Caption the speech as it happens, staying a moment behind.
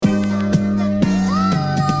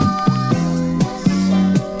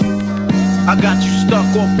I got you stuck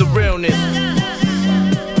off the realness.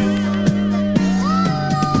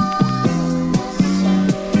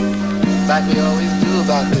 Like we always do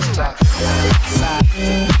about this time.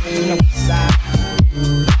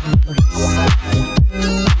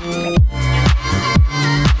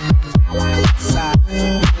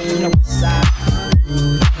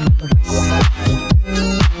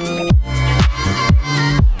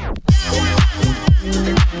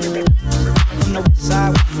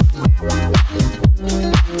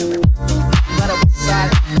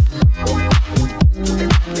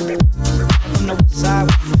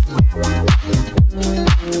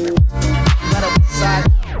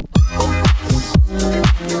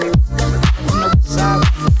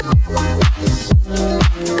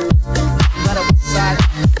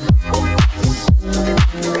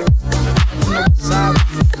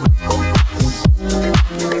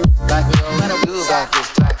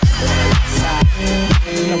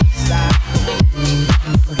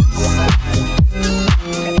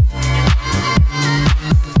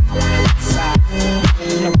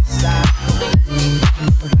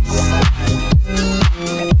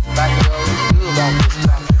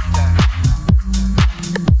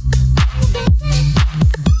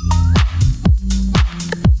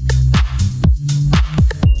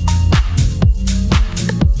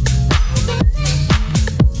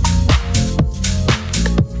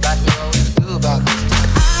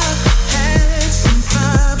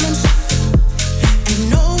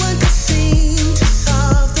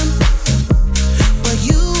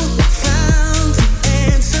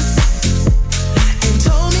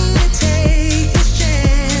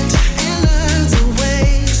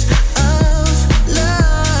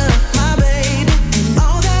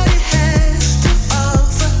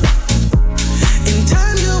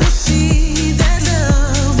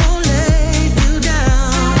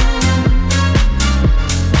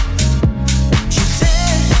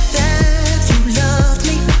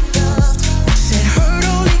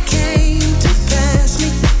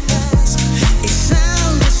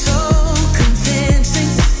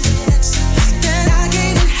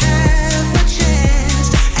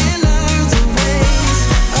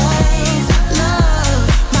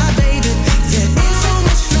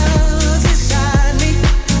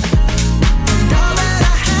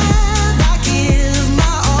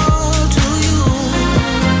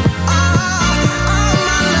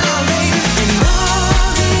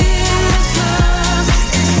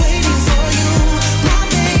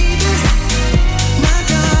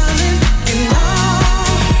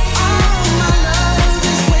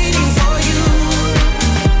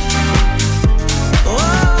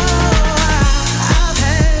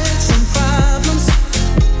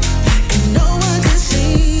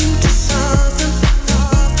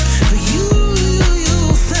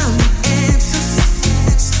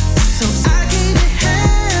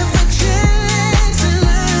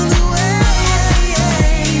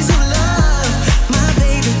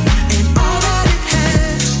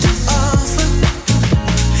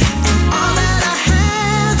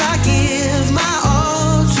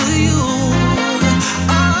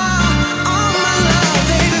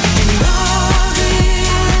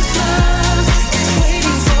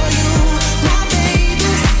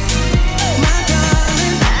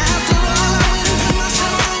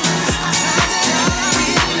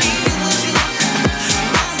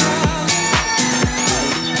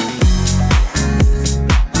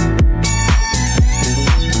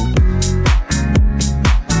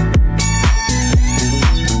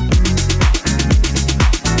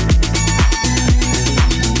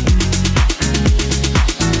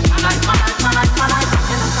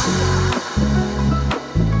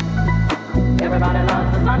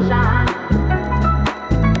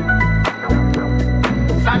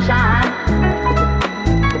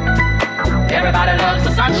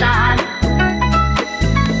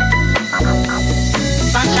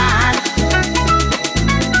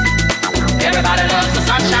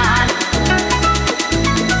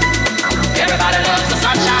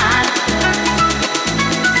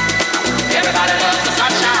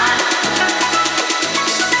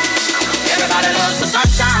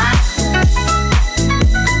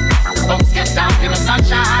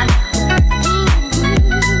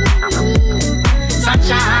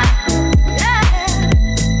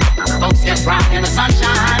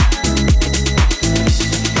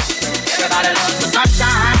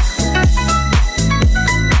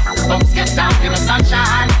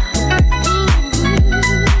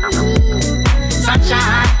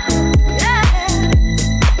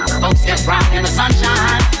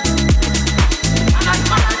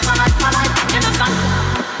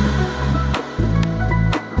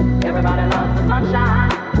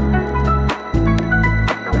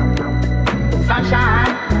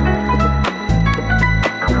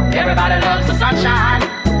 sunshine.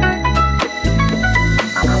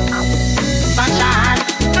 Sunshine.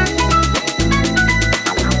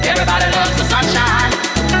 Everybody loves the sunshine.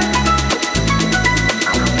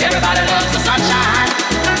 Everybody loves the sunshine.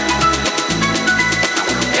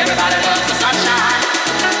 Everybody loves the sunshine.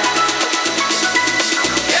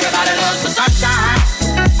 Everybody loves the sunshine.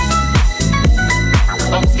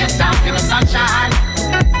 Folks get down in the sunshine.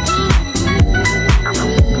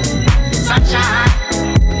 Sunshine.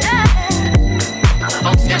 Yeah.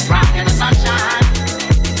 Folks get rock in the sunshine.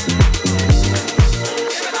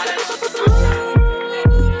 Everybody loves the sunshine.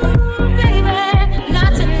 Baby,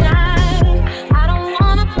 not tonight. I don't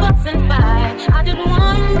wanna fuss and fight. I just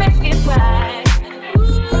wanna make it right.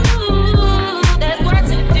 Ooh, there's work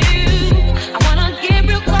to do. I wanna get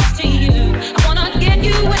real close to you. I wanna get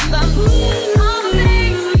you in the mood. All the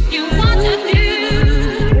things you want to do.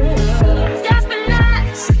 Just relax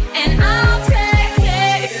and I'll take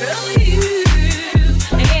care of you.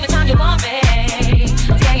 And anytime you want me,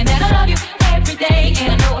 I'm saying that I love you every day, and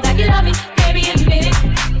I know that you love me. Baby, admit it.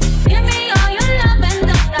 Give me all your love and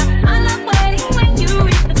don't stop. I love waiting when you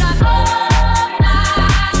reach the top. All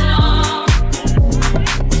night long.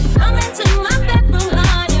 Come into my bedroom,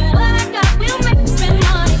 honey. What I got will make you spend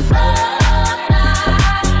money. All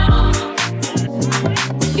night long.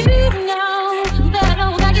 You know that I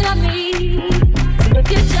know that you love me. So if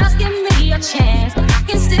you just give me a chance, I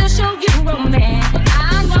can still show you romance.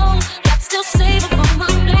 I know that's still savor for my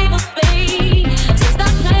flavor, babe. So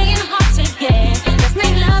stop playing hard to get. Let's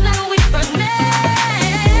make love like we first met.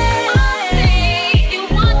 All the things you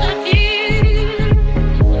want to do.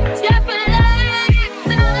 Just relax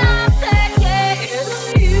and I'll take care of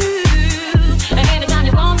you. And anytime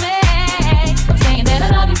you want me, I'm saying that I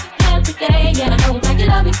love you every day, and I know that you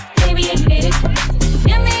love me, baby, admit it.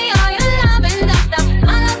 Give me all your love and don't stop.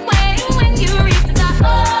 I love waiting when you reach the top.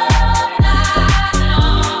 All night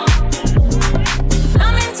long.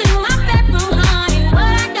 Come into my bedroom, honey.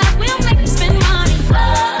 What I got will make you spend money.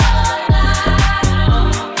 All night long.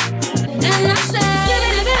 And I say,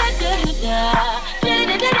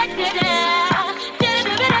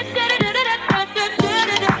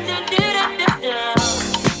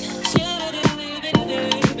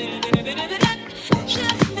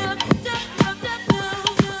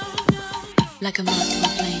 like a moth to a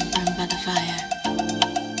flame burned by the fire.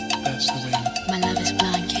 That's the way. My love is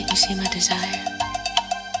blind, can't you see my desire?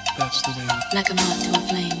 That's the way. Like a moth to a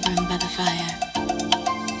flame burned by the fire.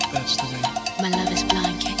 That's the way. My love is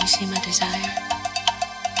blind, can't you see my desire?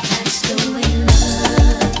 That's the way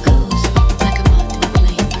love goes. Like a moth to a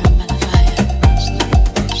flame burned by the fire. That's the way.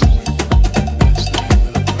 That's the way.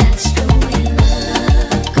 That's the way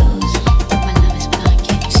love goes. My love is blind,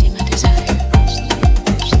 can't you see my desire? That's the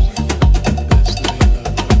way. That's the way.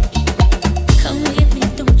 Come with me,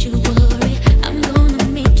 don't you worry. I'm gonna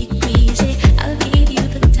make you crazy. I'll give you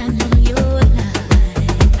the time of your life.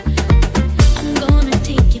 I'm gonna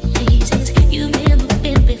take you places you've never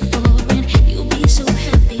been before, and you'll be so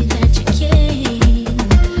happy that you can.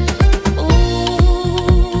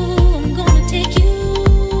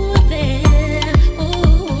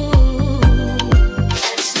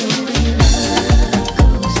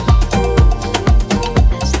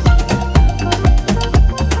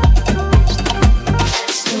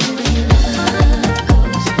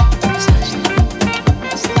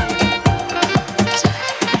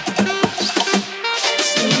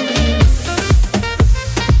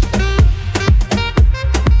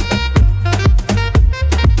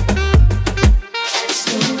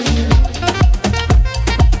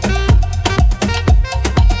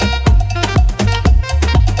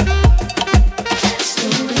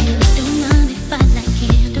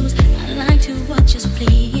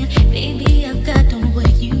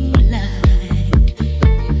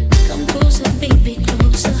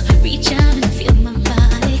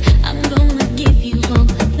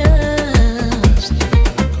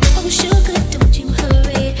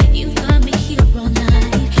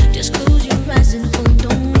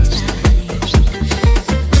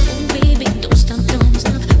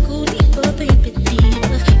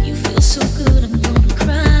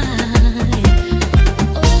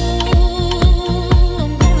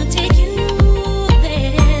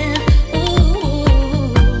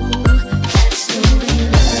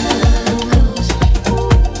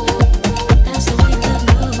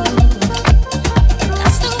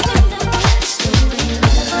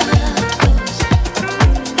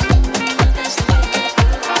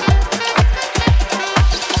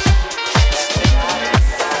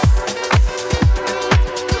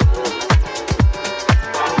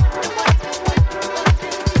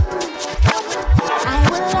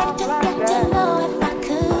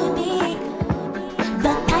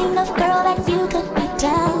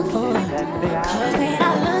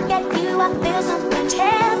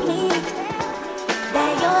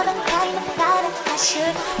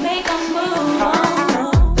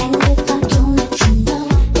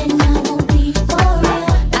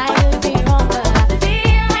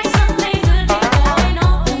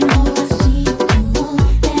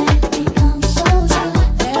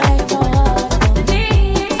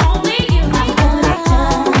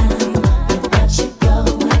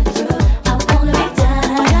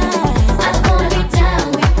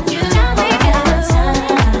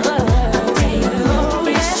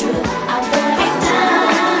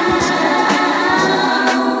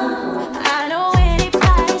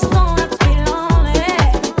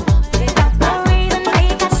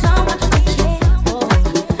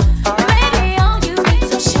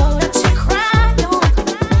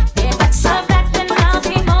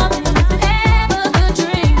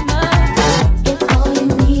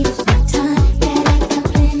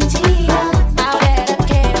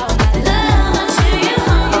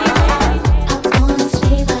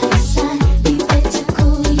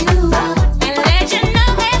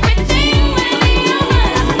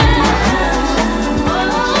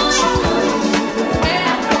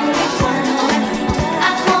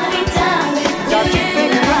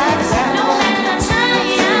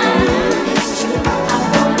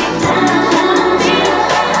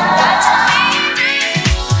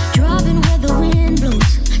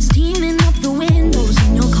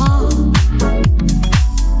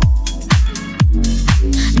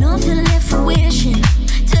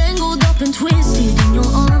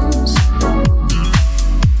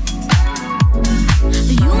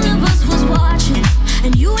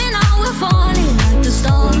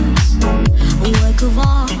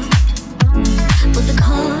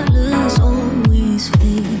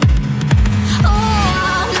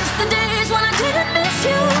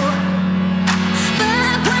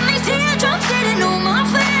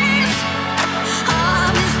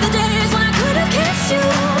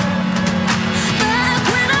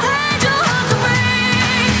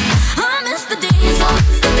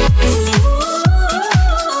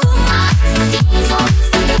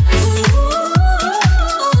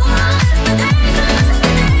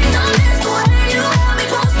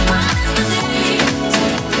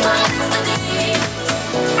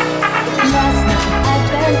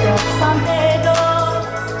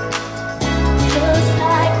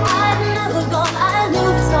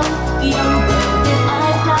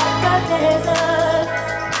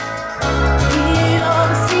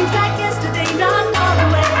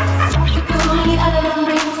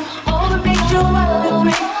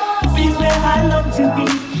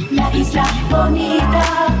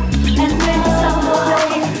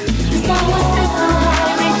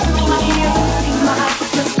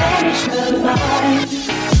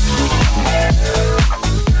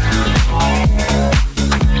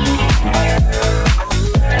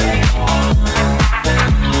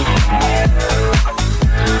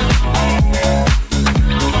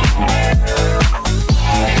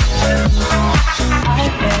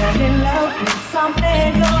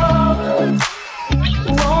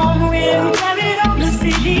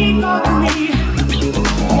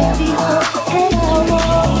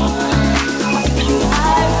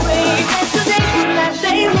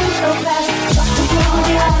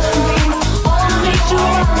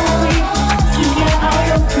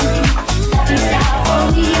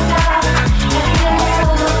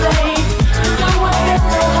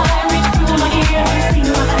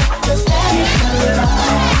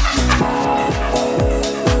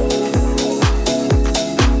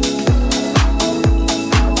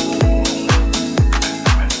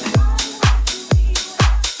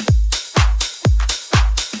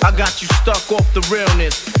 Off the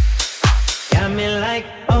realness. Got me like,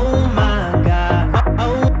 oh my God,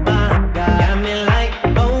 oh my God. Got me like,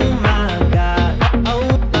 oh my God, oh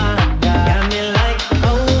my God. Got me like,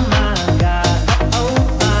 oh my God, oh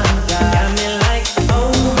my God. Got me like,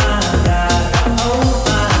 oh my God, oh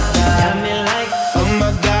my God. Got me like,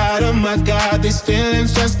 oh my God, these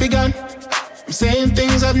feelings just begun. I'm saying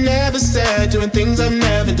things I've never said, doing things I've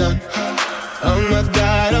never done.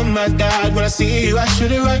 Oh my God, when I see you I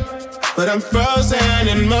shoot it right. But I'm frozen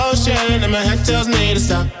in motion and my head tells me to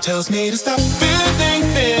stop. Tells me to stop feeling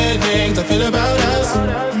feelings I feel about us.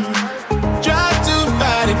 Try to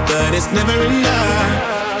fight it but it's never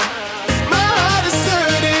enough. My heart is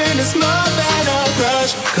hurting, it's more than a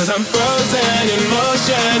crush. Cause I'm frozen in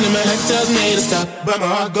motion and my head tells me to stop. But my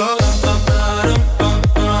heart goes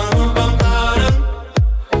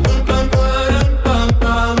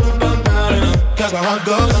cause my heart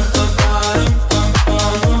goes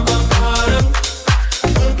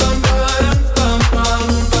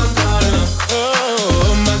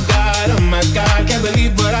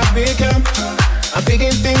I'm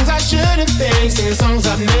thinking things I shouldn't think, saying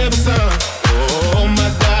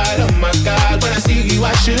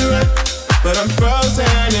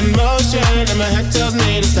head tells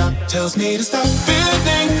me to stop. Tells me to stop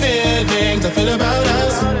feeling feelings I feel about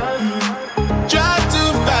us. Try to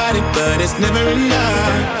fight it, but it's never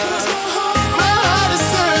enough. My heart is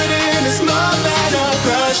hurting, it's more than a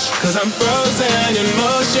crush. Cause I'm frozen in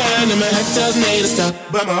motion and my head tells me to stop,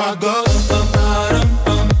 but my heart goes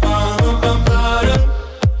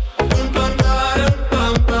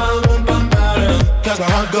cause my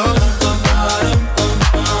heart goes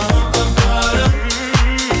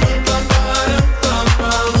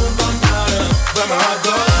but my heart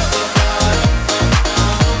goes.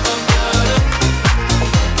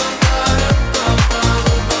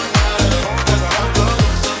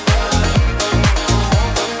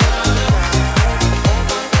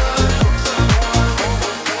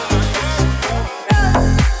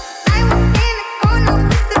 I was in the corner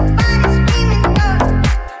with the body screaming, go.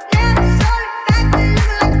 Now it's all back and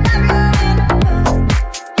looking like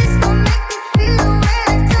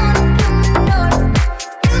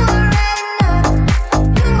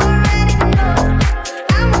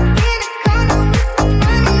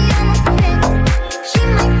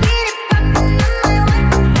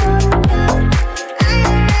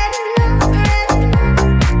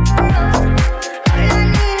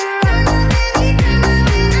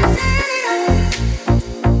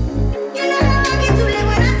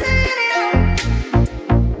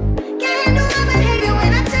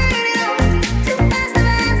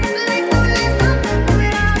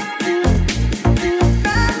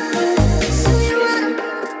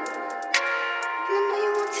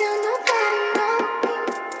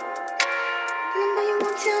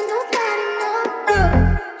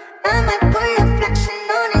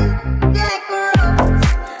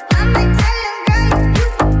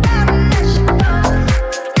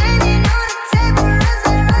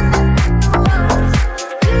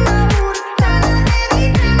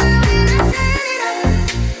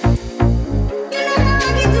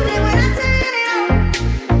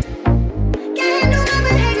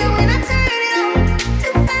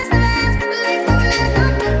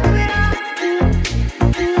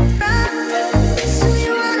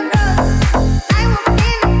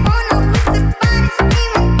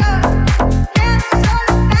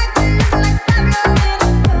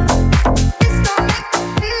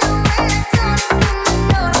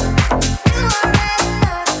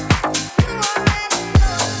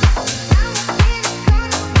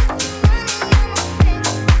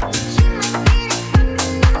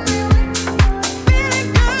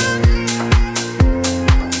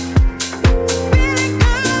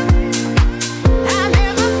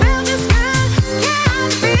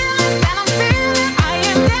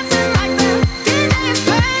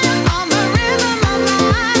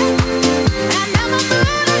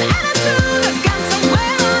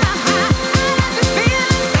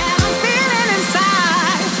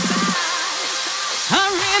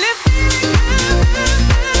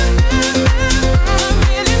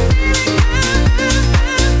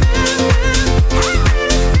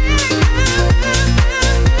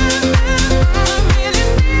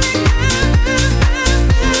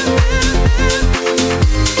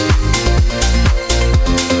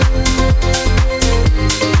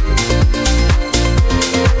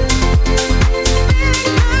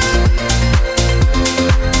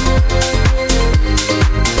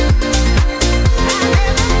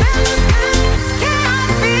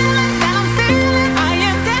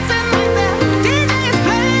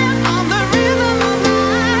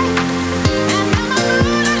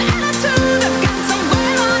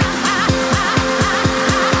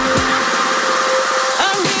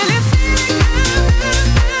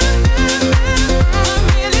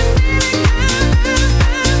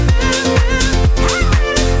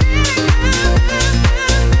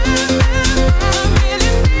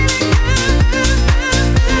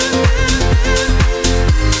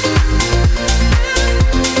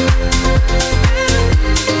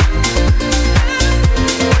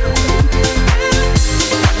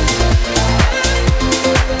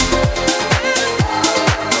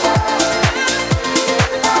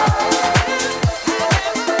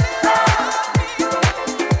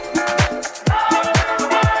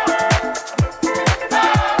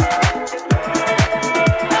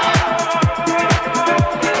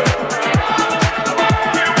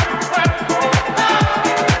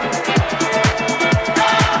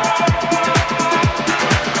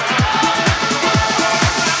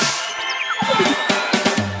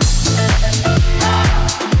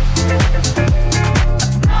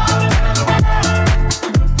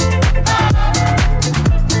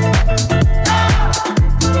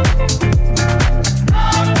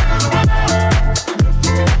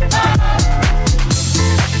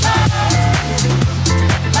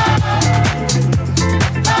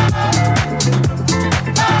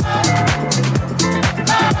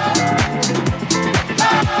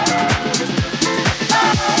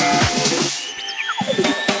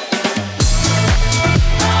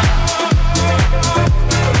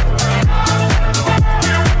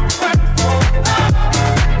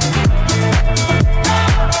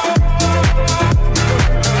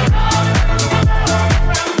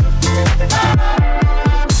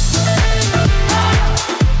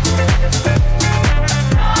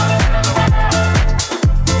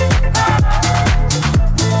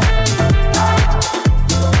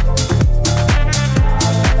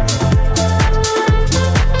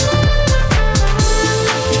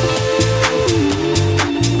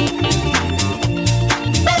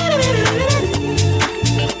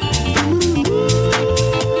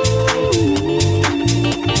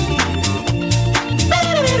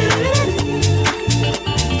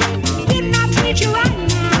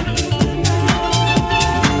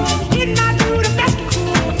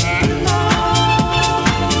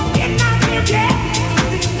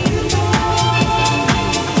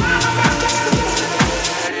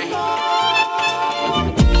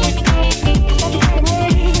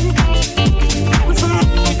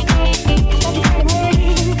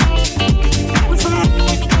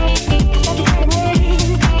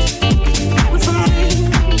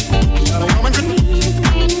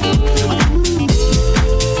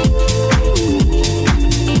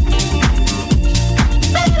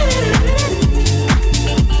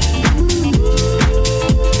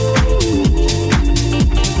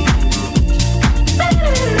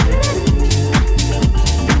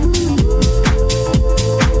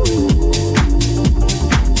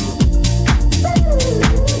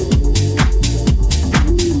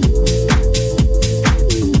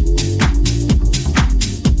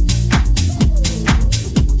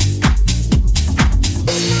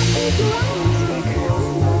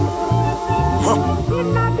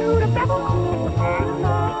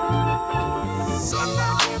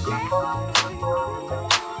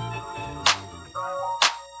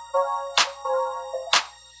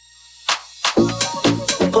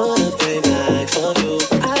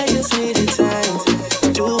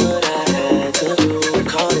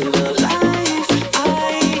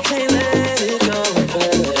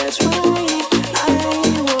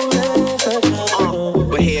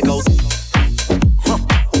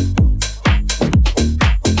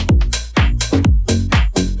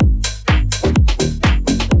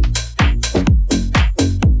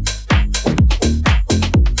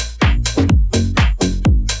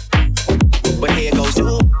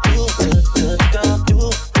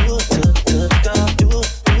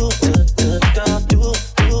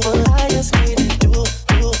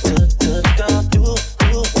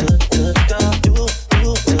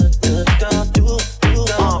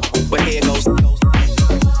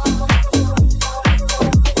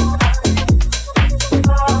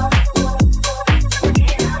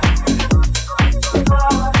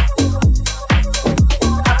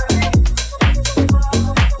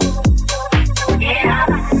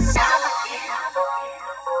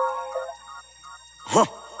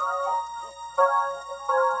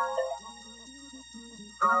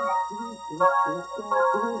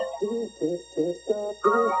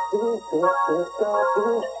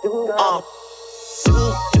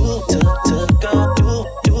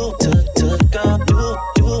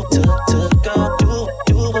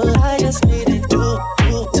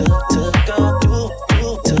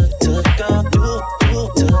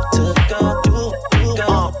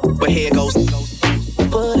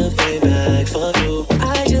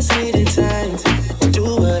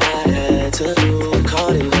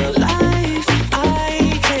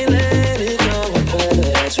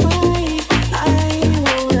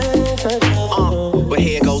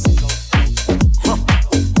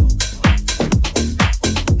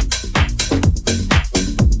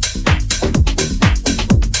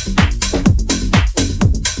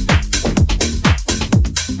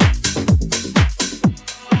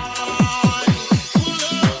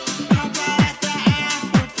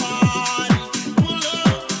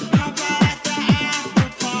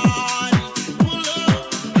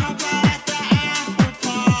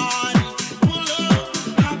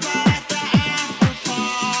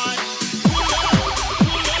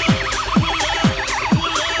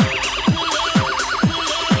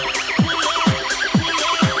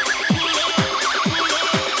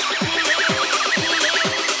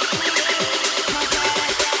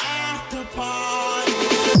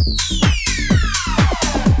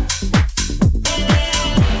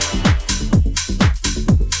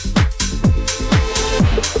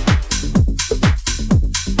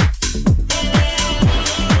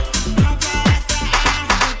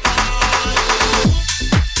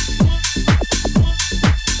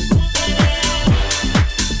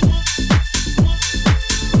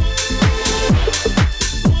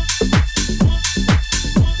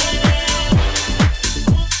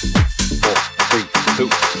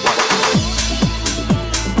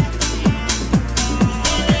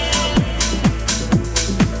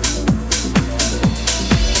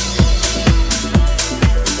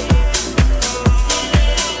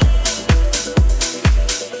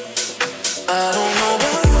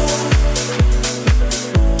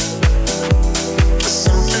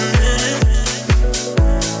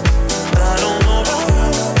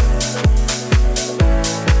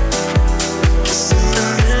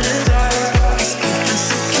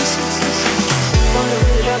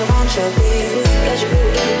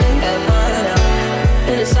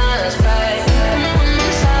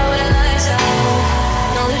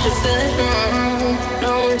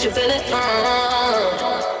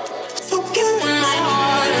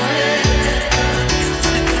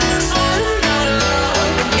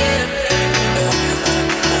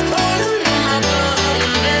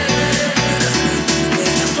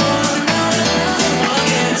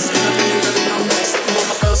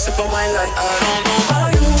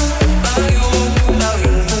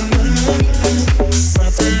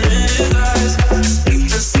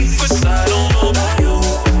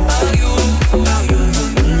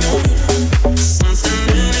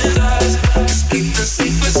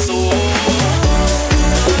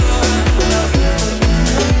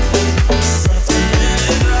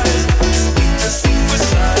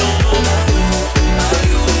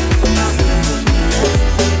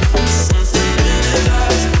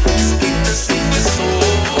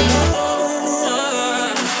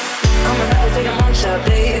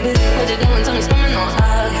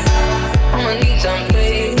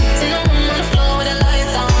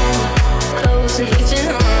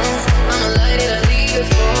I'ma light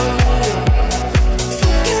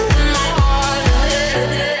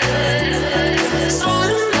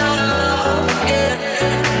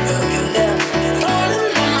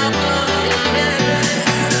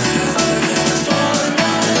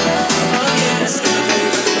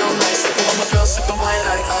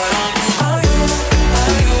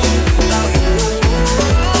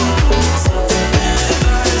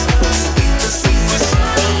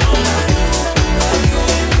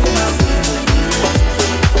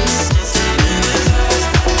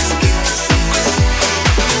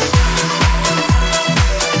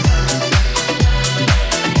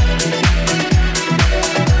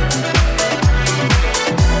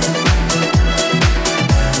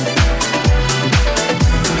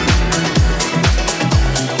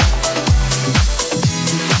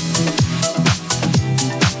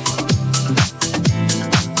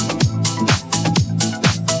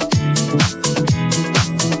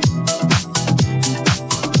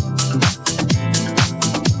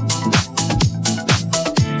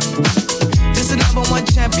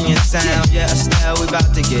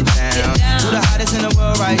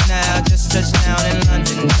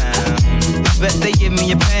they give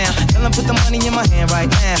me a pound. Tell them put the money in my hand right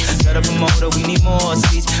now. Set up a motor, we need more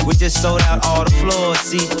seats. We just sold out all the floor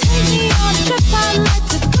seats. Take me on a trip, I'd like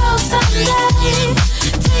to go someday.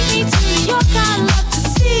 Take me to New York, I'd love to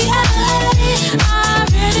see LA. I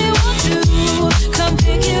really want to come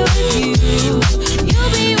pick you with you.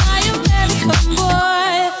 You'll be my American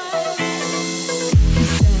boy. He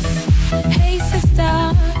said, hey sister,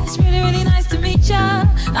 it's really, really nice to meet ya.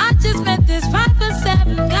 I just met this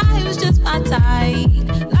 5'7" guy who's just my type.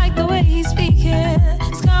 Like the way he's speaking,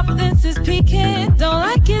 his confidence is peaking. Don't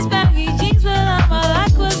like his baggy jeans, but I'ma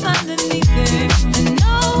like what's underneath it. And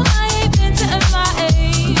no, I ain't been to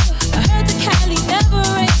MIA. I heard the Cali never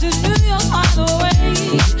rains, the New York all the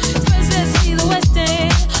way. First let's see the West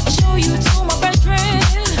End, I'll show you to my brethren.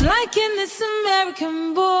 I'm liking this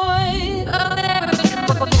American boy.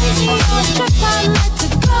 Take me on a trip, I'd like to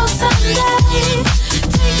go someday.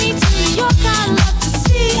 Take me to New York, I'd love to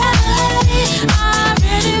see LA. I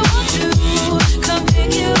really want to come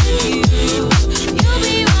pick you with you. You'll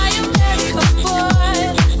be my American boy,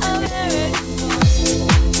 American boy.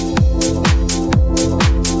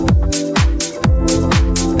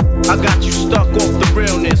 I got you stuck off the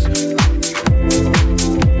realness.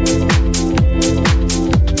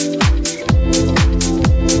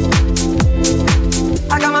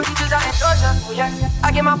 I got my beaches out in Georgia, yeah.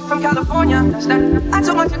 I get my from California, I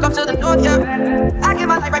took my trip up to the north, yeah. I get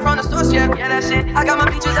my light right from the source, yeah. Yeah, that's it. I got my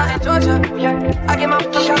beaches out in Georgia, yeah. I get my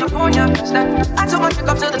from California, I took my trip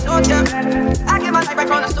up to the north, yeah. I get my light right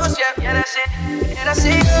from the source, yeah. Yeah, that's it. Yeah, that's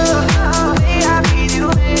it. Oh, way I breathe you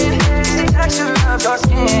in. It's the texture of your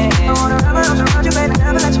skin. I wanna wrap my arms around you, baby,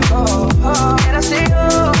 never let you go. Oh, yeah, that's it.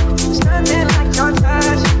 Oh, there's nothing like your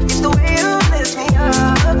touch. It's the way you lift me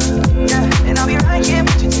up, yeah. And I'll be right here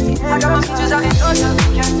with you till the end. I got my beaches out in Georgia,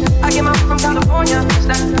 yeah. I get my from California,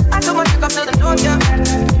 I took my trip up to the north, yeah.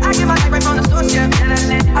 I get my light right from the source, yeah. Yeah, that's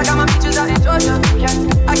it. I got my beaches out in Georgia,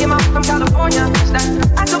 yeah. I get my from California,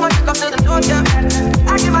 I took my trip up to the north, yeah.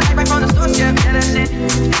 I get my light right from the source, yeah. Yeah, that's it.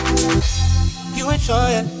 You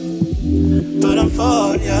enjoy it, but I'm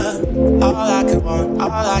for ya. All I could want, all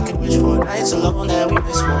I could wish for. Nights alone that we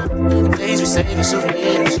miss more. The days we save as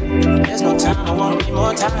souvenirs. There's no time, I wanna be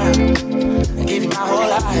more time and give you my whole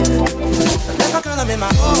life. Like my girl, I'm in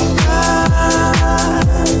my whole life.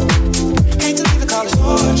 Hate to leave the college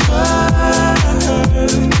torture.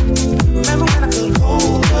 Remember when I couldn't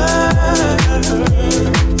hold her?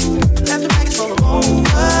 Left the baggage for a over.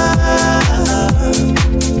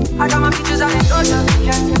 I got my beaches out in Georgia,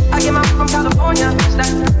 yeah. I get my from California,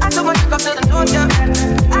 I took my trip up to the north, yeah.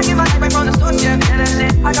 I get my light right from the source, yeah. Yeah, that's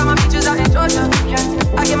it. I got my beaches out in Georgia, yeah.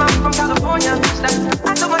 I get my from California,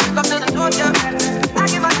 I took my trip up to the north, yeah. I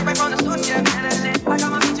get my light right from the source, yeah. Yeah, that's it. I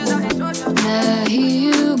got my beaches out in Georgia. Now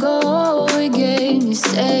here you go again. You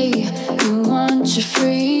say you want your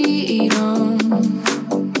freedom.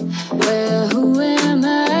 Well, who am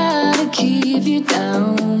I to keep you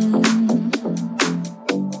down?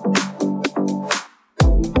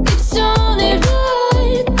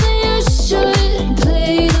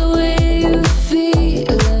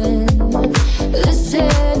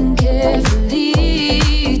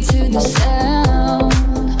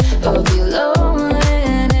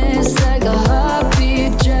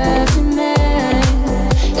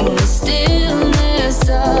 Stillness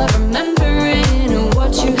of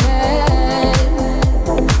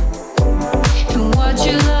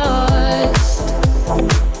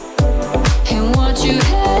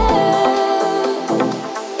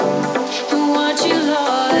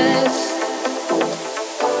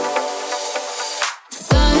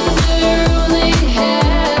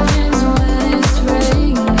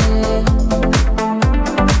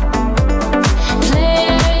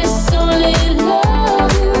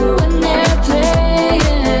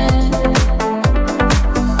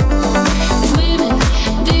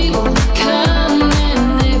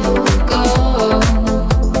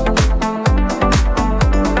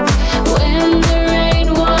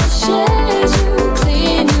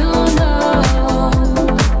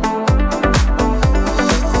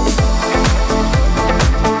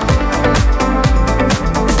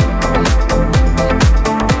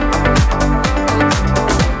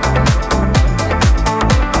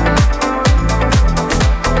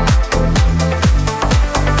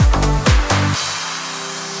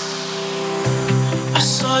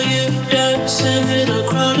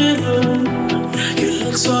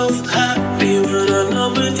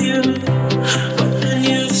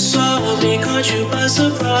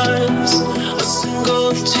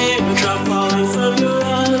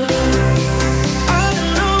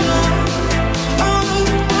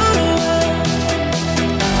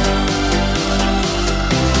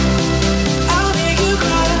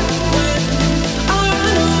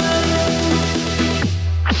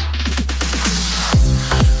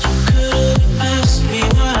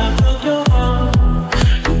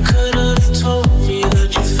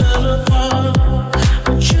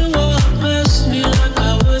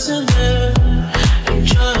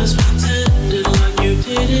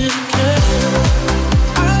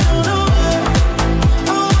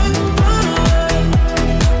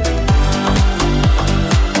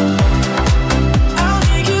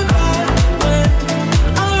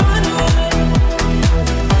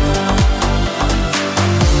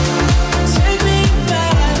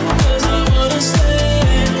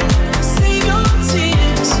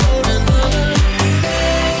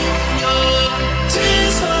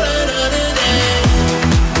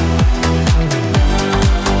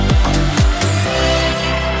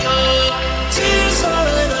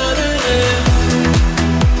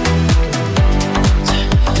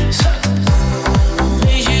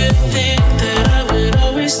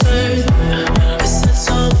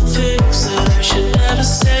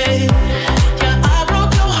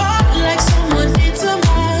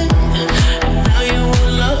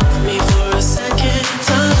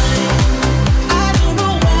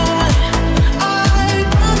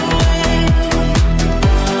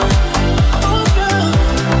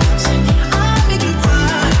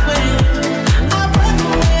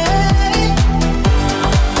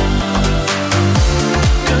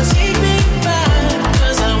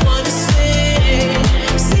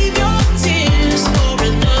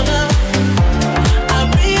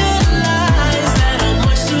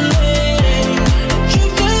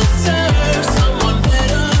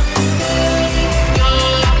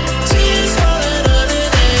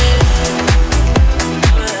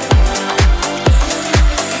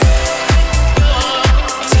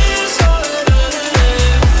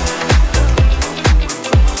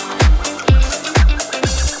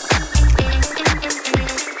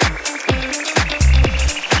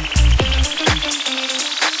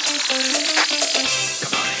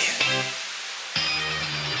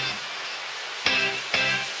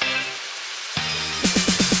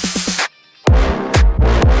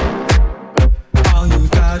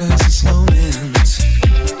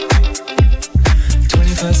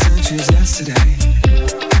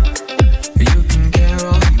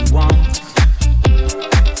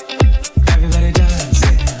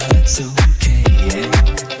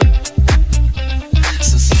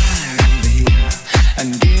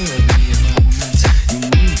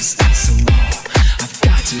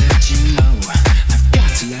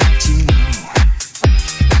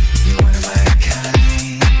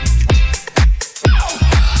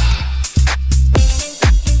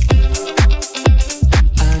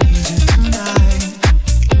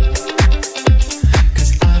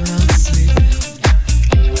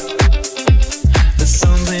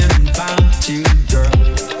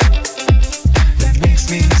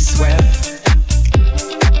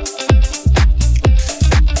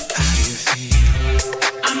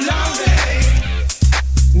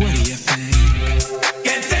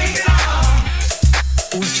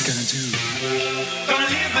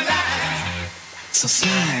So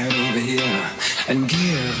slide over here and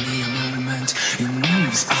give me a moment. Your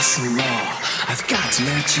moves are so raw. I've got to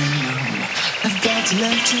let you know. I've got to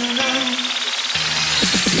let you know.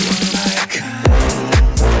 You are my kind.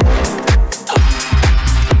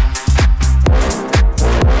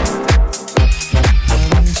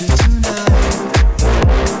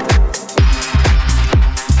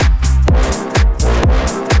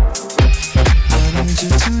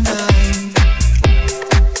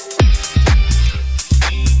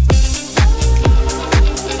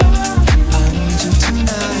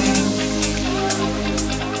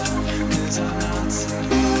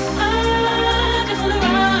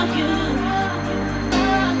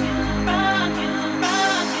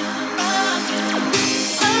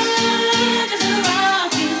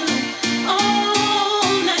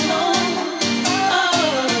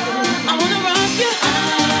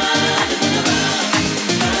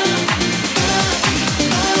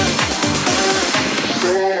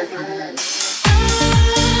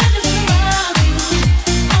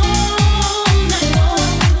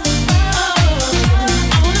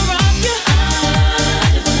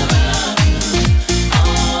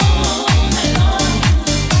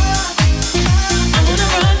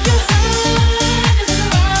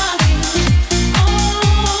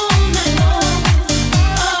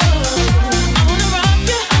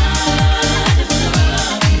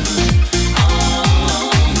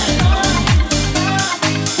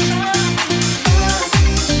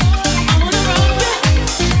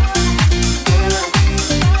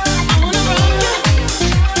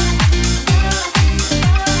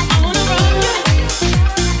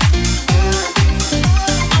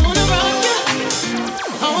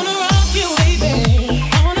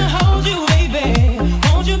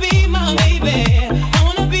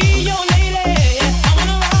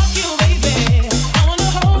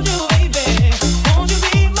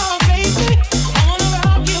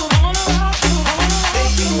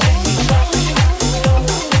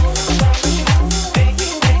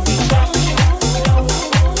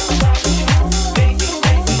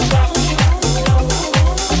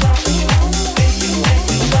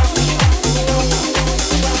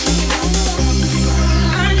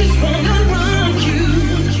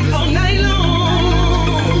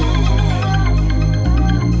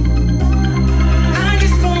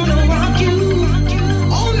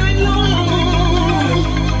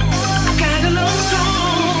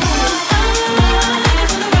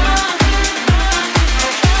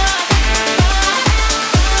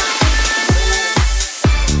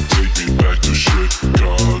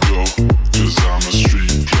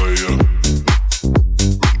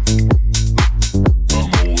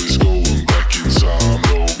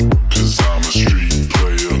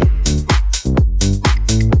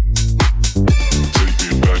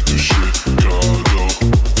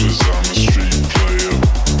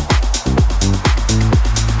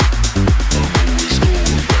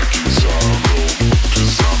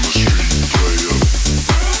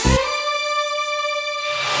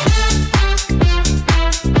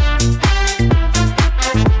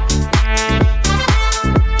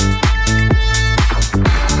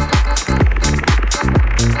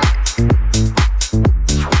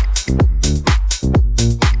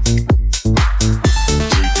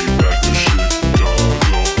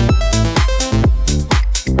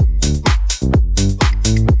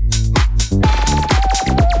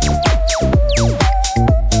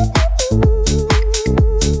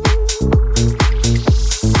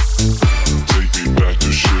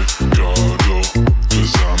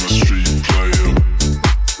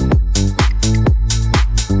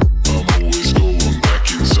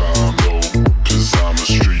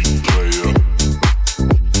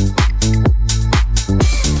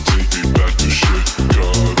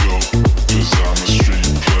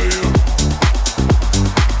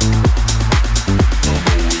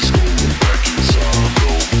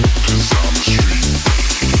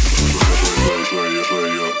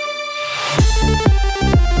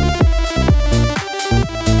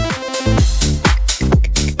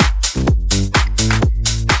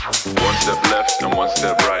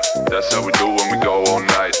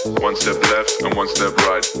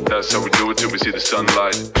 That's how we do it till we see the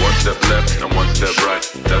sunlight. One step left and one step right.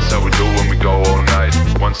 That's how we do when we go all night.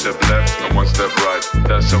 One step left and one step right.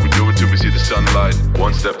 That's how we do it till we see the sunlight.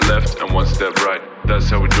 One step left and one step right. That's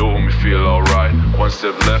how we do it when we feel alright. One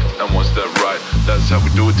step left and one step right. That's how we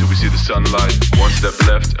do it till we see the sunlight. One step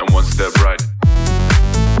left and one step right.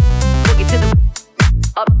 Boogie to the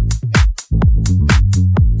up.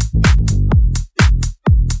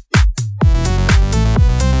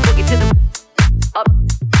 Boogie to the up.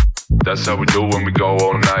 That's how we do when we go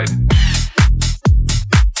all night.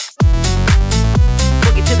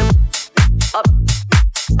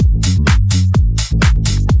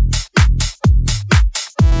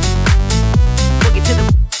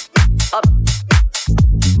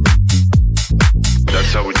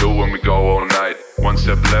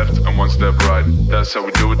 left and one step right. That's how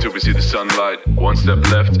we do it till we see the sunlight. One step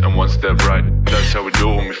left and one step right. That's how we do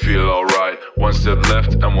it when we feel alright. One step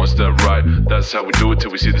left and one step right. That's how we do it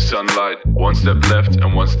till we see the sunlight. One step left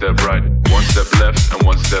and one step right. One step left and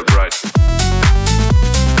one step right.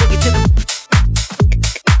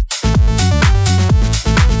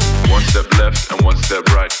 One step left and one step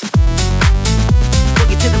right.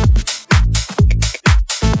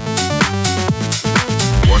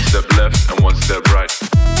 One step left and one step right.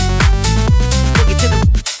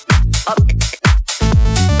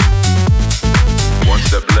 One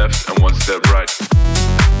step left and one step right.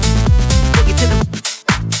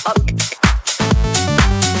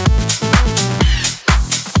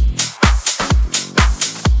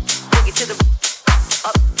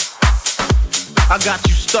 I got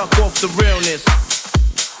you stuck off the realness.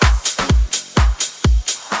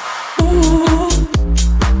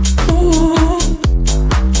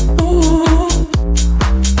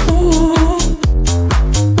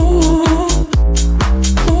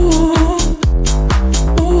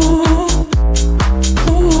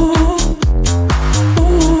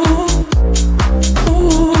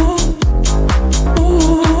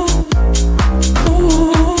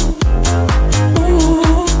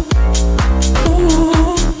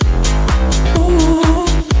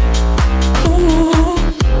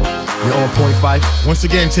 Once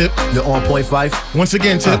again, Tip. You're on point 5. Once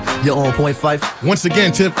again, Tip. You're on point 5. Once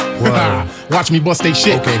again, Tip. Watch me bust they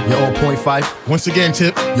shit. Okay, you're on point 5. Once again,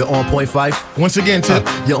 Tip. You're on point 5. Once again, Tip.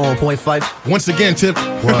 You're on point 5. Once again, Tip.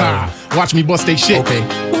 Watch me bust they shit. Okay.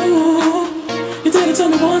 Ooh, you did it to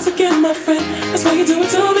me once again, my friend. That's why you do it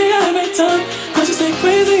to me every time. Cause you stay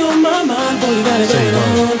crazy on my mind. Boy, you got it going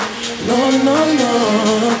on. On and on and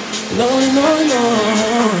on. On and on and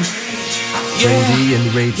on. Crazy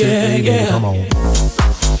and Ray Tip, baby, come on.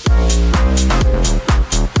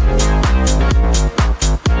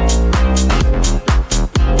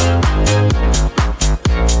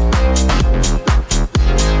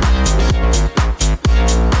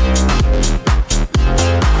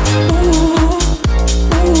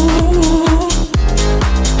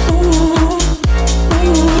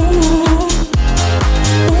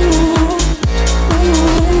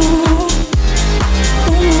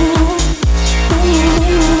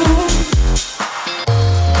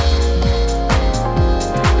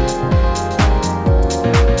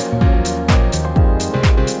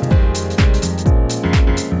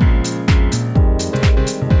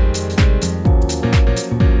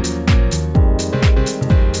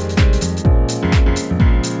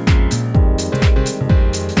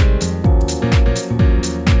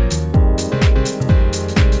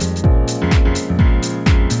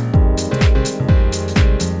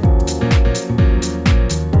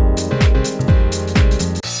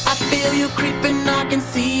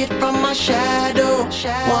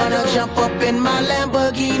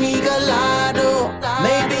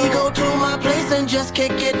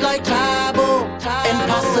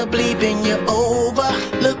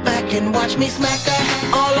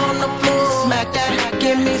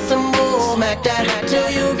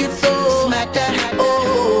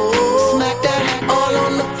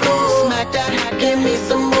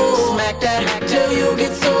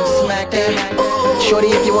 Shorty,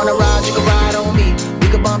 if you wanna ride, you can ride on me. We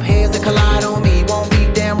could bump heads and collide on me. Won't be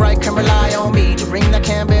damn right, can rely on me to bring that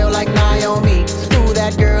Campbell like Naomi. Screw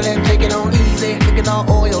that girl and take it on easy. Looking all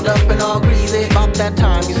oiled up and all greasy. About that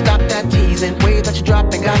time you stop that teasing. Way that you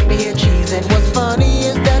dropping got me here cheesing. What's funny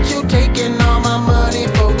is that you taking all my money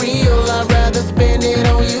for real. I'd rather spend it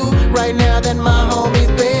on you right now than my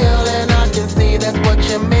homies bill. And I can see that's what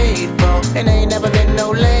you're made for. And ain't never been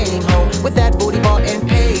no lame hoe with that booty bought and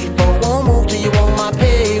paid for. Won't move till you on my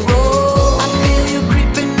payroll. I feel you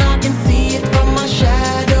creeping, I can see it from my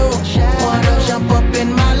shadow. Wanna jump up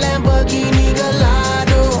in my Lamborghini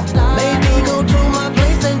Gallardo. Maybe go to my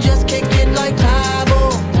place and just kick it like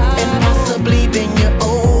Tybo. And possibly bend you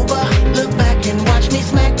over. Look back and watch me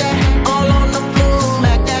smack that all on the floor.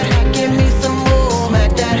 Smack that, give me some more.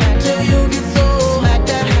 Smack that till you get so. Smack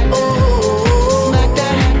that, oh. Smack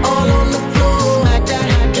that all on the floor. Smack that,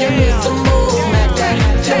 give me some more. Smack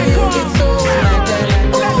that till you get so. Smack that,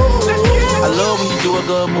 oh. I love when you do a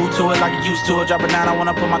good move to it like you used to it. Drop it down, I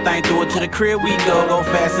wanna put my thing through it. To the crib we go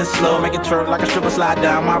fast and slow. Make it twerk like a stripper, slide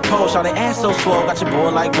down my pole. Shout the ass so swole, got your boy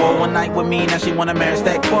like whoa. One night with me, now she wanna marry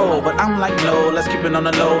that quo. But I'm like no, let's keep it on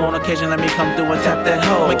the low. On occasion, let me come through and tap that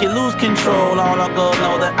hoe. Make it lose control, all our girls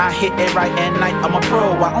know that I hit it right at night. I'm a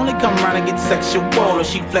pro, I only come around and get sexual. If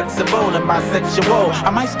she flexible and bisexual, I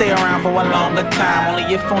might stay around for a longer time.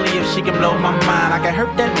 Only if she can blow my mind. I can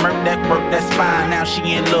hurt that murk, that work, that's fine. Now she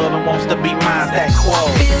in love and wants to be mine, that quo.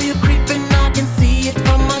 I feel you creeping, I can see it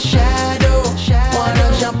from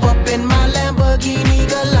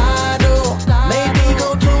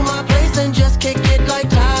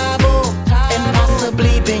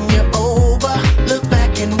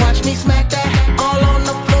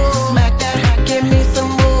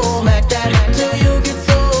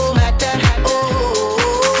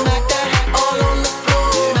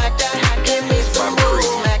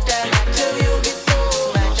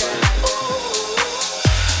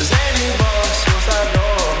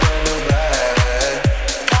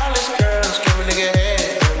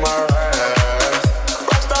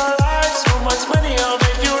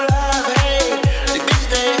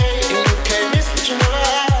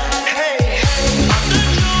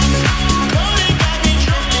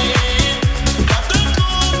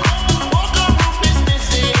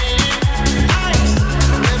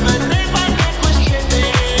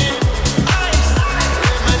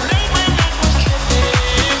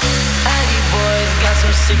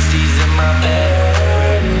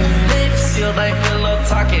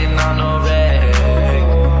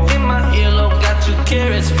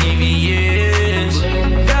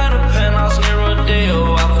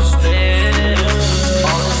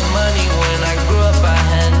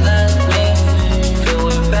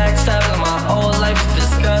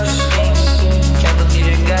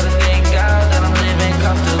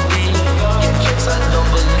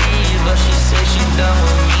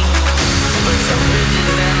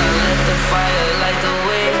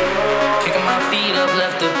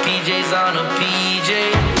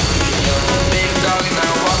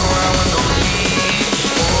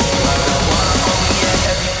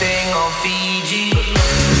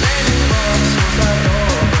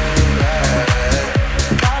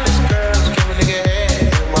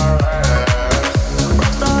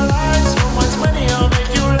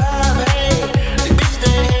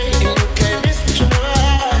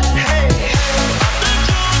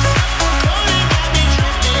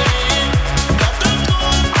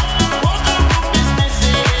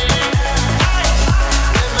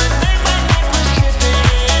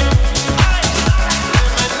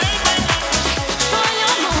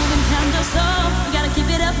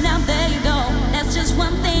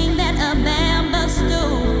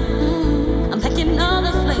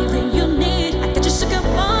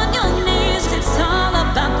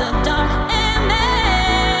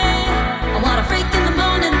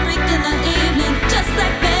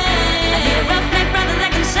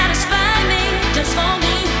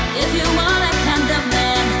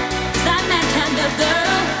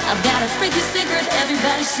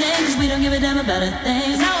sing, 'cause we don't give a damn about a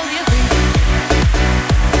thing. 'Cause I will be a freak.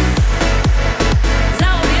 'Cause I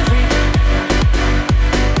will be a freak.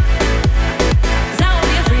 'Cause I will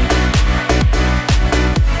be a freak.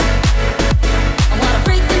 I want a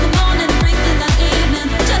freak in the morning, a freak in the evening,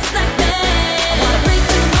 just like me. I want a freak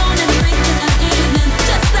in the morning, a freak in the evening,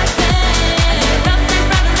 just like me. I need a rough neck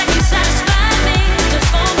brother that can satisfy me, just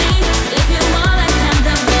for me. If you want that kind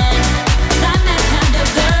of man, 'cause I'm that kind of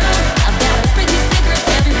girl. I've got a freaky secret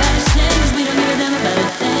everybody sings. We don't give a damn about a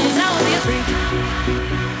thing. 'Cause I will be a freak.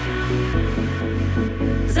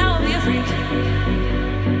 'Cause I will be a freak.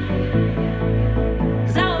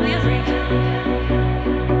 'Cause I will be a freak.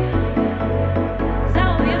 'Cause I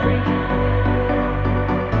will be a freak.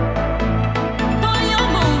 Boy, you're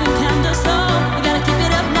moving kinda slow. You gotta keep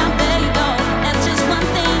it up now, there you go. That's just one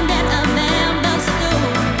thing that a man does do.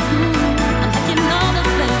 I'm taking all the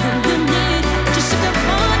flavor you need. Just sit up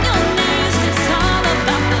on your knees. It's all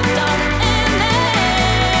about the dog and me.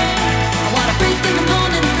 I want a freak in the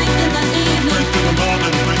morning, a freak in the evening. Freak in the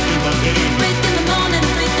morning, freak in the evening. Freak in the morning,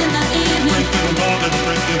 freak in the evening. Freak in the morning,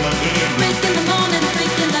 freak in the evening. Freak in the morning,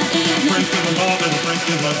 freak in the evening. Freak in the morning, freak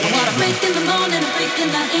in the evening. I want a freak in the morning, freak in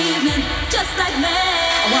the evening, just like me.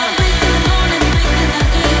 I want a freak in the morning, freak in the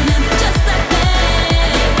evening, just like me. I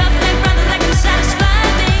need a rough neck brother that can satisfy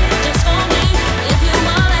me, just for me. If you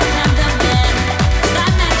want that kind of man, 'cause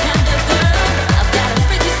I'm that kind of girl. I've got a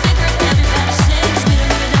freaky secret everybody sings. We don't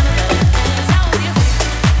give a damn about a thing. 'Cause I will be a freak.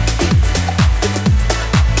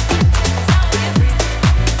 'Cause I will be a freak.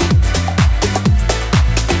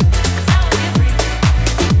 'Cause I will be a freak.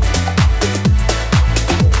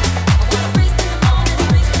 I want a freak in the morning,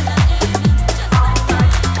 freak in the evening, just like me.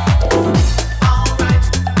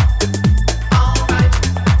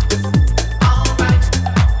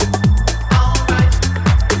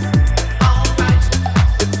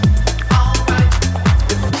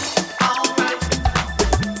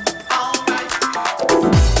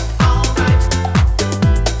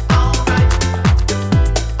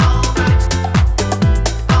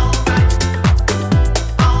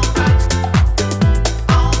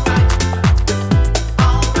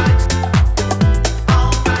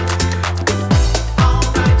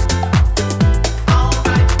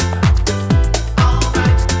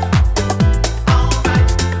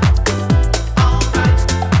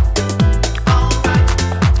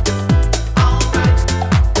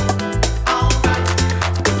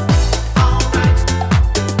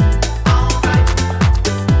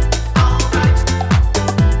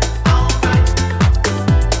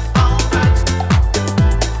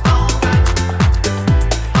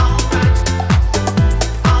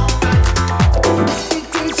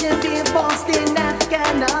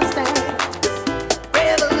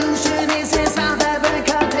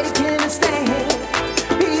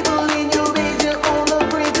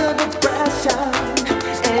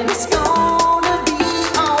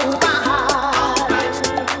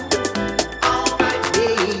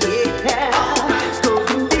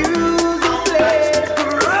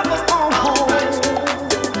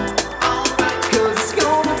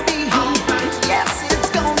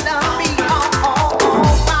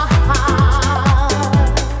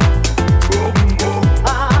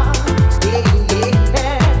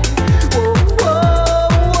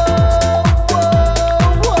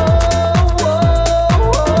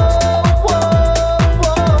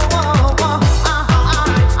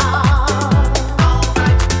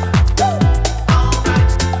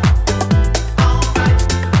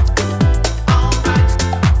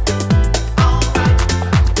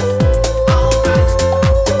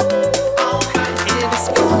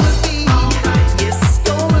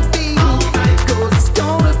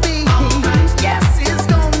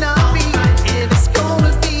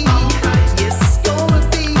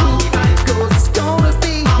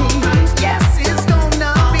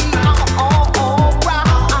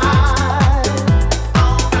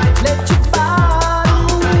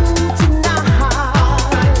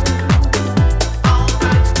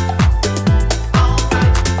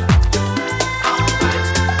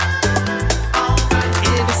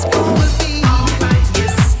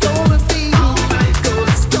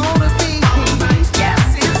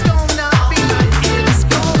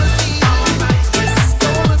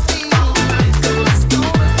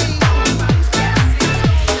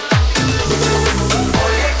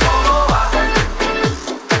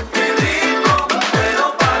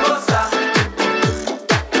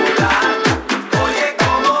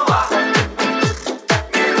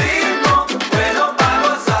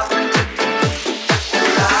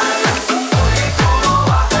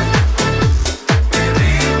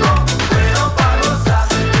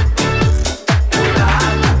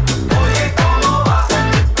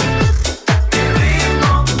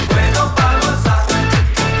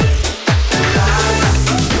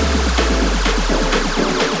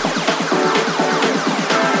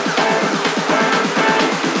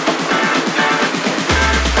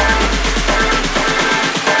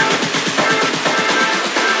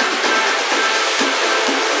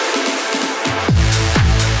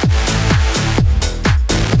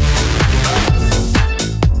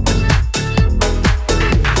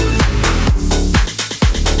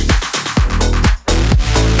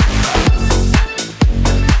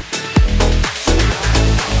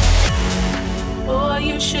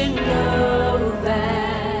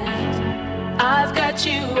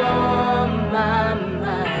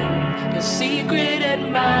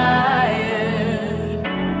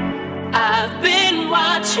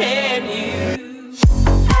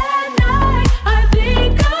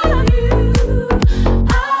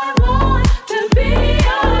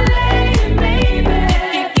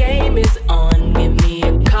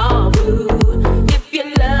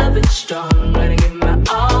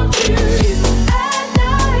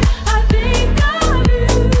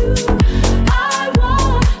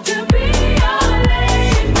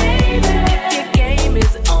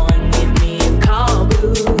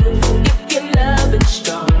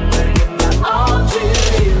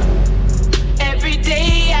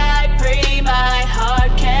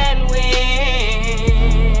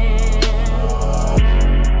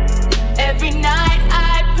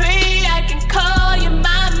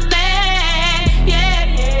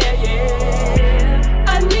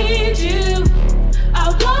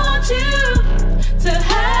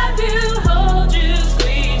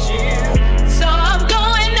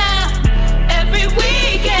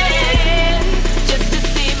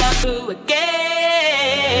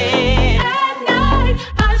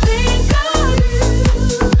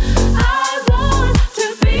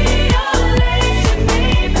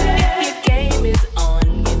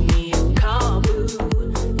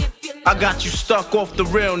 I got you stuck off the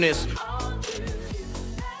realness.